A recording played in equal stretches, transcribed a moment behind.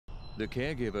The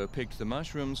caregiver picked the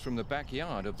mushrooms from the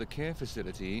backyard of the care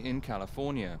facility in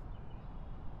California.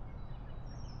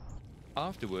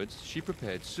 Afterwards, she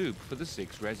prepared soup for the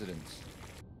 6 residents.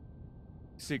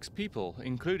 6 people,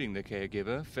 including the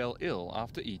caregiver, fell ill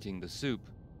after eating the soup.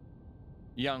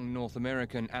 Young North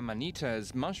American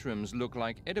amanitas mushrooms look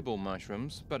like edible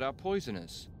mushrooms but are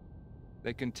poisonous.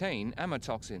 They contain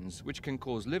amatoxins, which can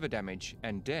cause liver damage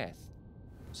and death.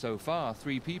 So far,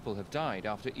 3 people have died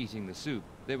after eating the soup.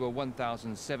 There were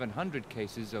 1,700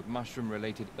 cases of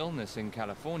mushroom-related illness in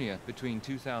California between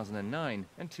 2009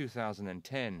 and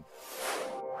 2010.